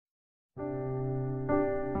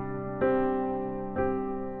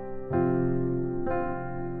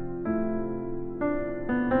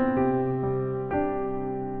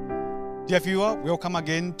Dear viewer, welcome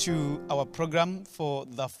again to our program for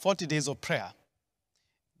the 40 Days of Prayer.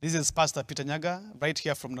 This is Pastor Peter Nyaga, right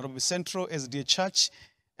here from Nairobi Central SDA Church,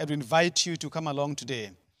 and we invite you to come along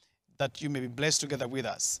today that you may be blessed together with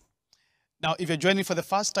us. Now, if you're joining for the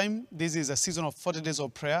first time, this is a season of 40 Days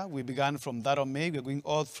of Prayer. We began from that of May. We're going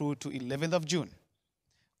all through to 11th of June.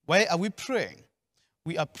 Why are we praying?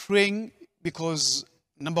 We are praying because,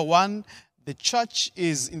 number one, the church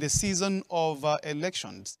is in the season of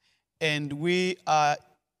elections, and we are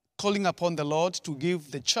calling upon the Lord to give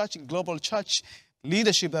the church, global church,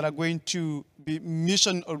 leadership that are going to be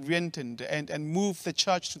mission-oriented and move the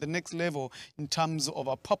church to the next level in terms of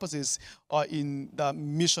our purposes or in the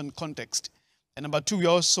mission context. And number two, we're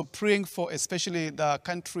also praying for especially the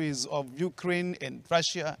countries of Ukraine and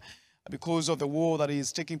Russia, because of the war that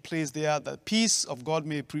is taking place there, the peace of God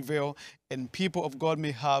may prevail and people of God may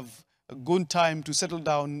have a good time to settle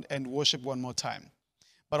down and worship one more time.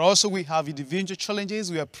 But also we have individual challenges.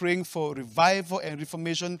 We are praying for revival and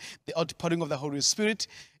reformation, the outpouring of the Holy Spirit,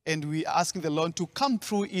 and we are asking the Lord to come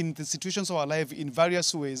through in the situations of our life in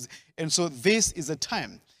various ways. And so this is a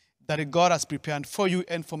time that God has prepared for you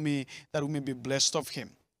and for me, that we may be blessed of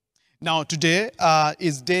Him. Now today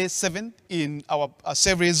is day 7 in our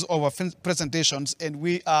series of our presentations, and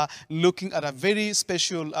we are looking at a very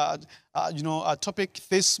special topic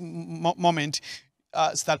this moment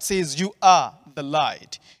that says, you are the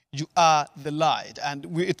light. You are the light. And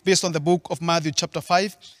it's based on the book of Matthew chapter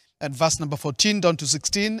 5 and verse number 14 down to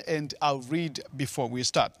 16, and I'll read before we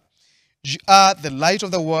start. You are the light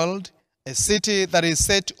of the world. A city that is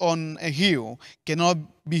set on a hill cannot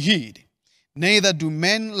be hid. Neither do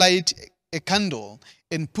men light a candle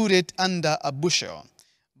and put it under a bushel,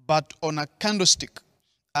 but on a candlestick,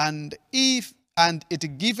 and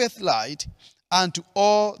it giveth light unto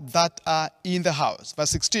all that are in the house.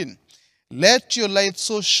 Verse 16, let your light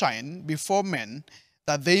so shine before men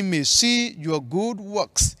that they may see your good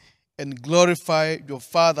works and glorify your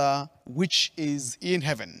Father which is in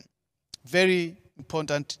heaven. Very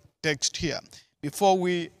important text here. Before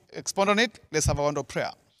we expound on it, let's have a word of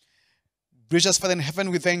prayer. Gracious Father in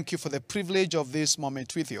heaven, we thank you for the privilege of this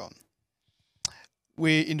moment with you.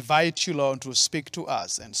 We invite you, Lord, to speak to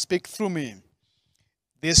us and speak through me.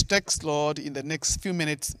 This text, Lord, in the next few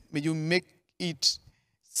minutes, may you make it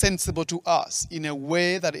sensible to us in a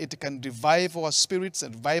way that it can revive our spirits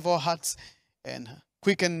and revive our hearts and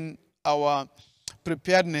quicken our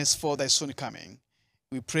preparedness for thy soon coming.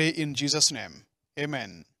 We pray in Jesus' name.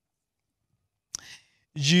 Amen.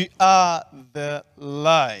 You are the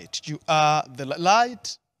light. You are the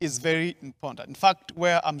light is very important. In fact,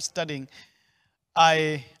 where I'm studying,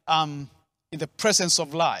 I am in the presence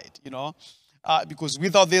of light, because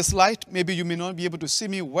without this light, maybe you may not be able to see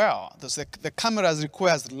me well. The cameras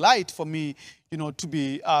requires light for me, to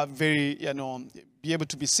be be able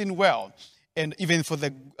to be seen well, and even for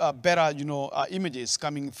the better, images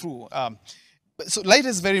coming through. So light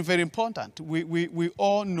is very, very important. We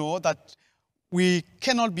all know that we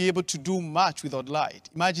cannot be able to do much without light.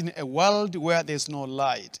 Imagine a world where there's no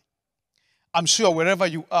light. I'm sure wherever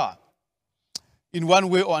you are, in one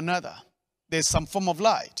way or another, there's some form of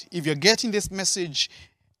light. If you're getting this message,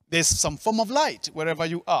 there's some form of light wherever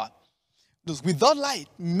you are. Because without light,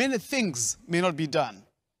 many things may not be done.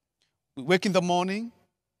 We wake in the morning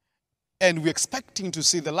and we're expecting to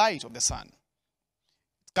see the light of the sun.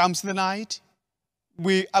 It comes in the night.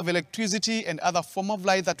 We have electricity and other form of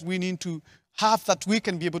light that we need to have, that we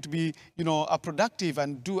can be able to be, productive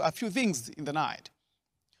and do a few things in the night.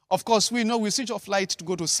 Of course, we know we switch off light to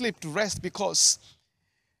go to sleep, to rest, because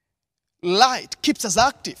light keeps us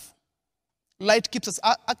active. Light keeps us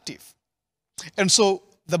active. And so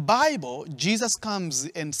the Bible, Jesus comes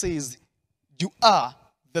and says, you are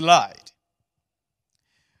the light.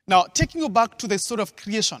 Now, taking you back to the story of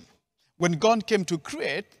creation, when God came to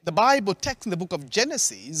create, the Bible text in the book of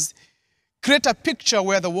Genesis create a picture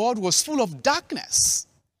where the world was full of darkness.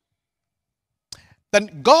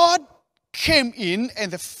 Then God came in, and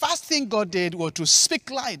the first thing God did was to speak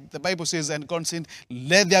light. The Bible says, and God said,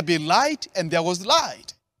 let there be light, and there was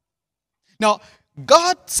light. Now,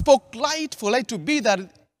 God spoke light for light to be, that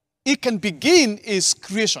it can begin His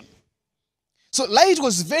creation. So light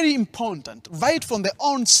was very important right from the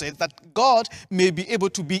onset, that God may be able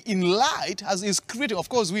to be in light as He's creating. Of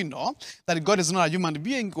course, we know that God is not a human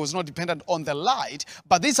being, He was not dependent on the light,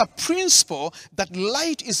 but there's a principle that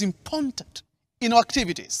light is important in our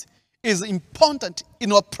activities, is important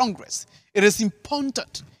in our progress. It is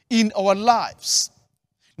important in our lives.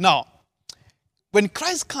 Now, when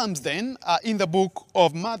Christ comes then in the book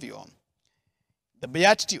of Matthew, the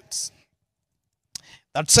Beatitudes,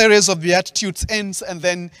 That series of Beatitudes ends, and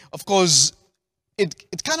then, of course,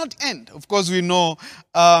 it cannot end. Of course, we know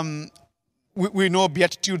we know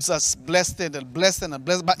Beatitudes as blessed and blessed and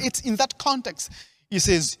blessed, but it's in that context. He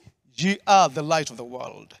says, "Ye are the light of the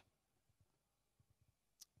world."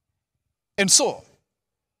 And so,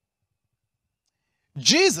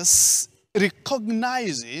 Jesus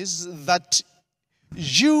recognizes that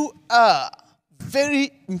you are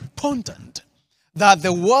very important, that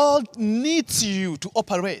the world needs you to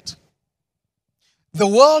operate. The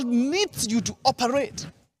world needs you to operate.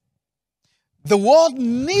 The world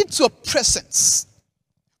needs your presence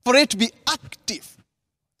for it to be active.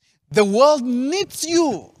 The world needs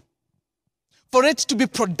you for it to be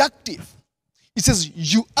productive. He says,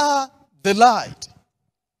 you are the light.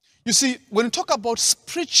 You see, when we talk about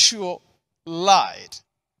spiritual light,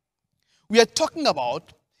 we are talking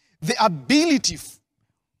about the ability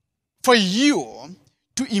for you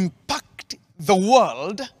to impact the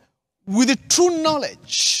world with the true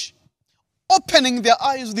knowledge, opening their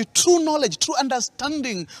eyes with the true knowledge, true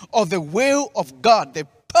understanding of the will of God, the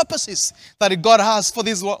purposes that God has for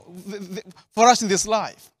this for us in this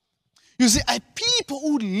life. You see, a people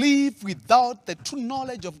who live without the true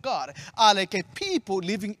knowledge of God are like a people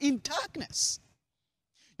living in darkness.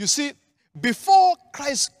 You see, before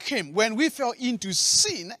Christ came, when we fell into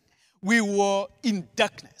sin, we were in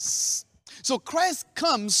darkness. So Christ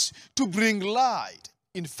comes to bring light.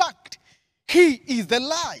 In fact, he is the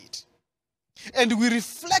light. And we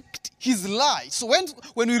reflect his light. So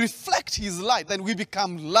when we reflect his light, then we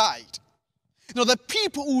become light. You know, the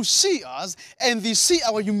people who see us and they see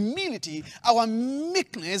our humility, our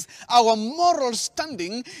meekness, our moral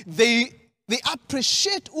standing, they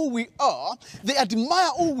appreciate who we are, they admire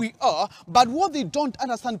who we are, but what they don't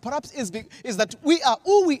understand perhaps is that we are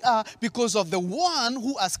who we are because of the one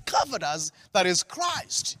who has covered us, that is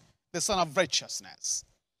Christ, the Son of Righteousness.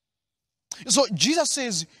 So Jesus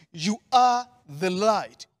says, you are the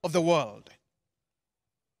light of the world.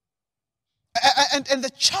 And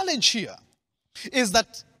the challenge here is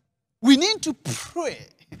that we need to pray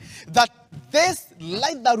that this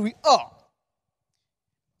light that we are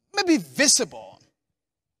may be visible,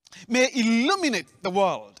 may illuminate the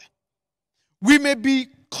world. We may be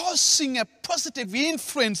causing a positive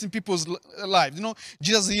influence in people's lives. You know,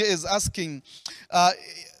 Jesus here is asking,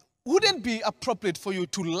 wouldn't it be appropriate for you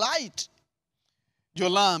to light your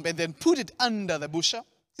lamp and then put it under the bushel?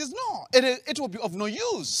 He says, no, it will be of no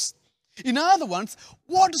use. In other words,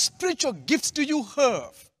 what spiritual gifts do you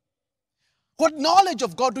have? What knowledge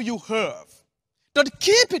of God do you have? Don't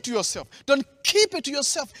keep it to yourself. Don't keep it to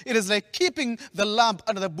yourself. It is like keeping the lamp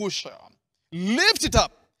under the bushel. Lift it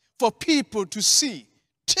up for people to see.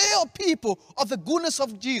 Tell people of the goodness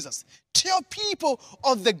of Jesus. Tell people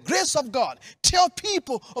of the grace of God. Tell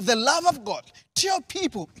people of the love of God. Tell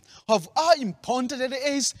people of how important it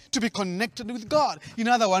is to be connected with God. In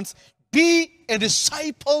other words, be a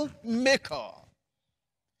disciple maker.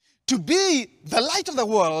 To be the light of the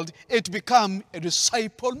world is to become a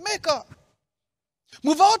disciple maker.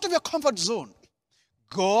 Move out of your comfort zone.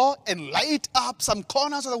 Go and light up some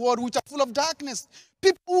corners of the world which are full of darkness.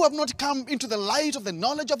 People who have not come into the light of the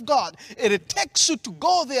knowledge of God, it takes you to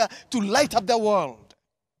go there to light up the world.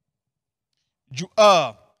 You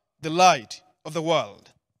are the light of the world.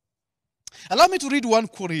 Allow me to read one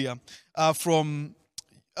quote here from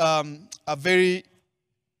a very,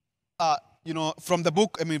 from the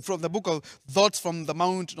book, from the book of Thoughts from the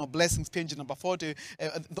Mountain of Blessings, page number 40.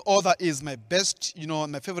 The author is my best,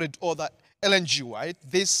 my favorite author, Ellen G. White.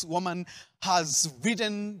 This woman has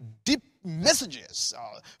written deep messages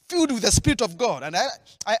filled with the Spirit of God. And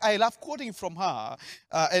I love quoting from her.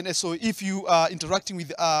 And so if you are interacting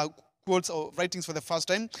with quotes or writings for the first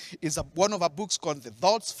time, is one of her books called The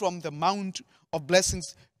Thoughts from the Mount of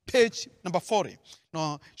Blessings, page number 40.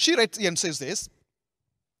 Now, she writes here and says this: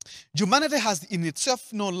 humanity has in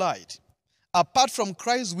itself no light. Apart from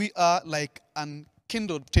Christ, we are like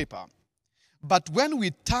unkindled taper. But when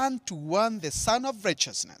we turn to one, the Son of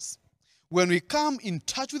Righteousness, when we come in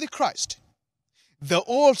touch with Christ, the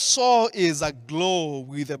whole soul is aglow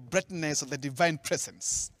with the brightness of the divine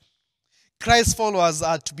presence. Christ's followers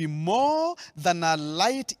are to be more than a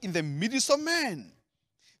light in the midst of men.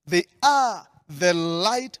 They are the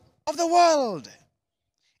light of the world.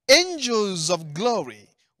 Angels of glory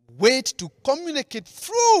wait to communicate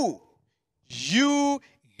through you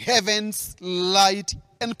heaven's light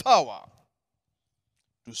and power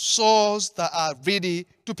to souls that are ready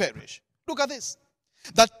to perish. Look at this.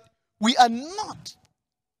 That we are not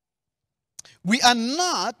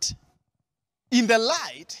in the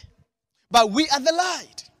light, but we are the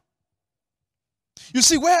light. You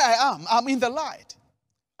see, where I am, I'm in the light.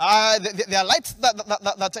 There are lights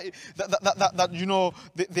that you know,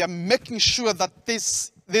 they are making sure that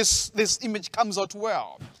this image comes out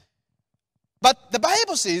well. But the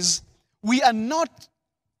Bible says we are not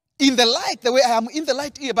in the light the way I am in the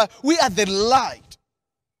light here, but we are the light.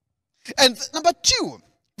 And number two,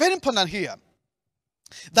 very important here,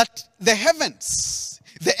 that the heavens,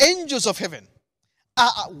 the angels of heaven,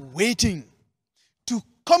 are waiting to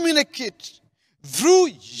communicate through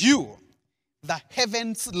you the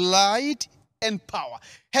heaven's light and power.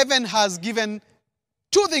 Heaven has given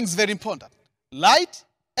two things very important: light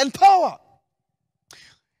and power.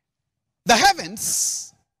 The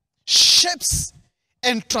heavens shapes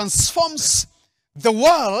and transforms the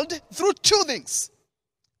world through two things: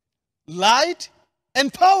 light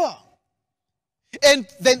and power. And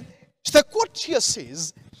then the quote here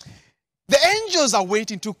says, the angels are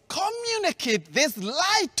waiting to communicate this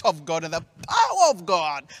light of God and the power of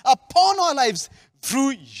God upon our lives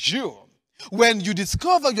through you. When you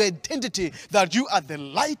discover your identity, that you are the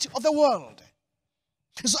light of the world.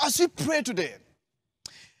 So as we pray today,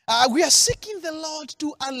 we are seeking the Lord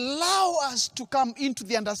to allow us to come into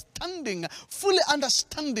the understanding, fully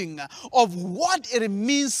understanding of what it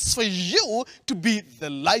means for you to be the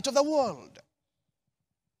light of the world.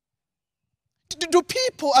 Do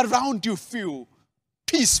people around you feel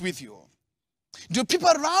peace with you? Do people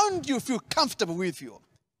around you feel comfortable with you?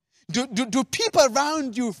 Do people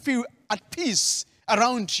around you feel at peace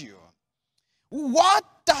around you? What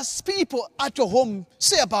does people at your home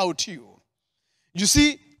say about you? You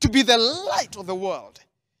see, to be the light of the world,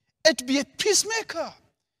 and to be a peacemaker,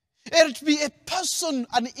 and to be a person,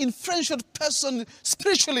 an influential person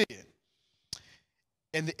spiritually.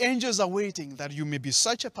 And the angels are waiting that you may be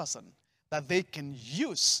such a person that they can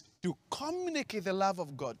use to communicate the love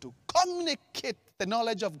of God, to communicate the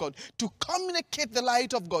knowledge of God, to communicate the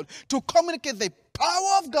light of God, to communicate the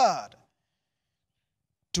power of God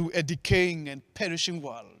to a decaying and perishing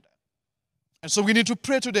world. And so we need to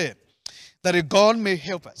pray today that God may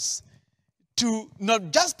help us to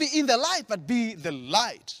not just be in the light, but be the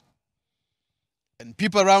light. And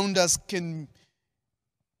people around us can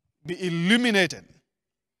be illuminated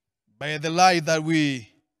by the light that we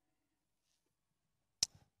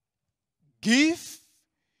give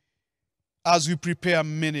as we prepare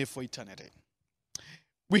many for eternity.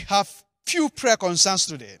 We have few prayer concerns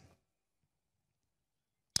today.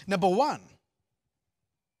 Number one,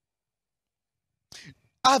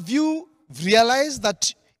 have you realized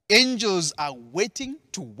that angels are waiting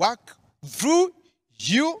to work through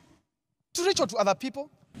you to reach out to other people?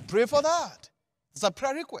 Pray for that. It's a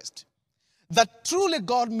prayer request. That truly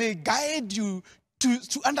God may guide you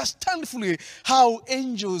to understand fully how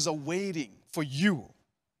angels are waiting for you.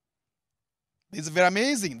 It's very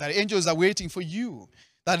amazing that angels are waiting for you,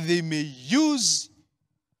 that they may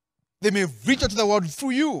reach out to the world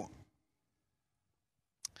through you.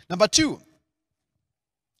 Number two,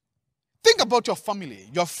 think about your family,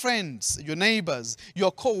 your friends, your neighbors,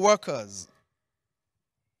 your co-workers.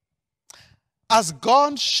 Has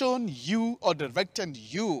God shown you or directed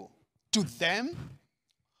you to them?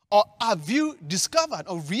 Or have you discovered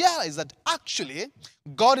or realized that actually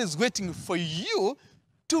God is waiting for you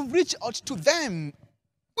to reach out to them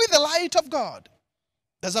with the light of God?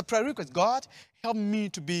 There's a prayer request. God, help me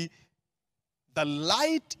to be the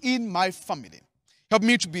light in my family. Help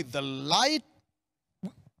me to be the light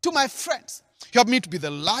to my friends. Help me to be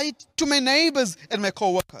the light to my neighbors and my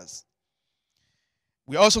co-workers.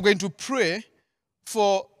 We're also going to pray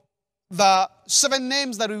for the 7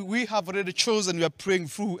 names that we have already chosen, we are praying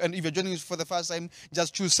through. And if you're joining us for the first time,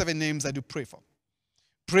 just choose 7 names that you pray for.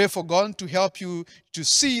 Pray for God to help you to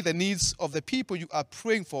see the needs of the people you are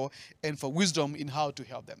praying for and for wisdom in how to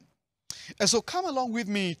help them. And so come along with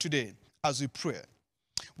me today as we pray.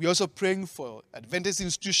 We're also praying for Adventist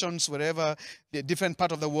institutions, wherever the different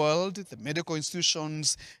part of the world, the medical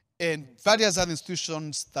institutions, and various other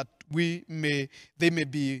institutions that they may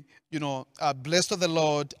be, blessed of the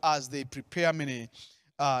Lord as they prepare many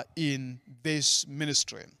in this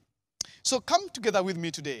ministry. So come together with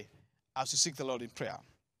me today as we seek the Lord in prayer.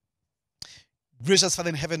 Gracious Father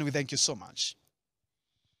in heaven, we thank you so much.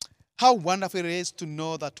 How wonderful it is to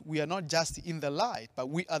know that we are not just in the light, but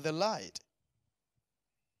we are the light.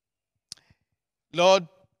 Lord,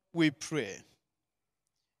 we pray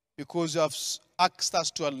because you have asked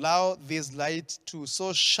us to allow this light to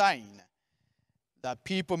so shine that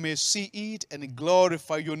people may see it and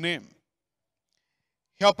glorify your name.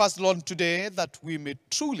 Help us, Lord, today that we may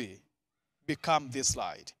truly become this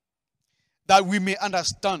light, that we may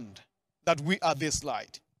understand that we are this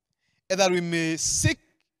light, and that we may seek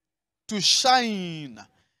to shine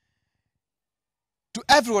to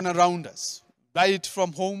everyone around us, right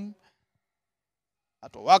from home,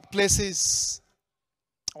 at our workplaces,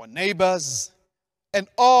 our neighbors, and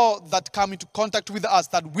all that come into contact with us,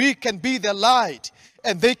 that we can be their light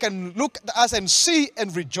and they can look at us and see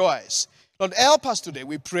and rejoice. Lord, help us today,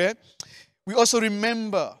 we pray. We also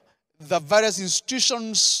remember the various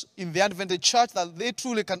institutions in the Adventist Church, that they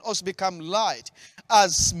truly can also become light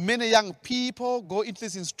as many young people go into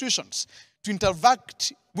these institutions to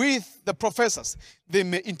interact with the professors. They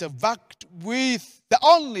may interact with the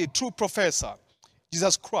only true professor,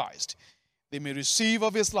 Jesus Christ. They may receive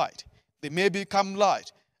of his light. They may become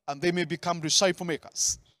light, and they may become disciple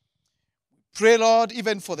makers. Pray, Lord,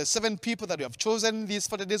 even for the 7 people that you have chosen these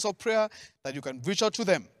 40 days of prayer, that you can reach out to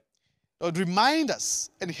them. Lord, remind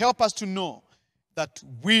us and help us to know that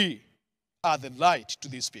we are the light to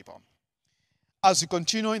these people. As we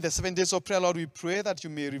continue in the 7 days of prayer, Lord, we pray that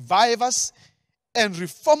you may revive us and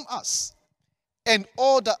reform us and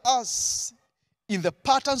order us in the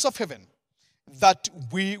patterns of heaven, that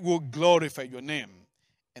we will glorify your name.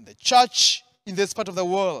 And the church in this part of the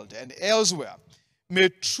world and elsewhere may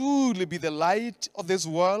truly be the light of this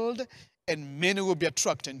world, and many will be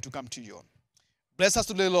attracted to come to you. Bless us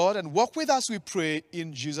today, Lord, and walk with us, we pray,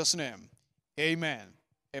 in Jesus' name. Amen.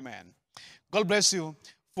 Amen. God bless you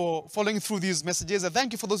for following through these messages. And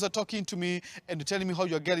thank you for those who are talking to me and telling me how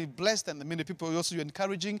you're getting blessed, and the many people also you're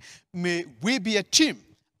encouraging. May we be a team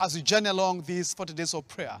as we journey along these 40 days of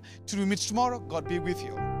prayer. Till we meet tomorrow, God be with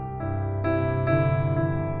you.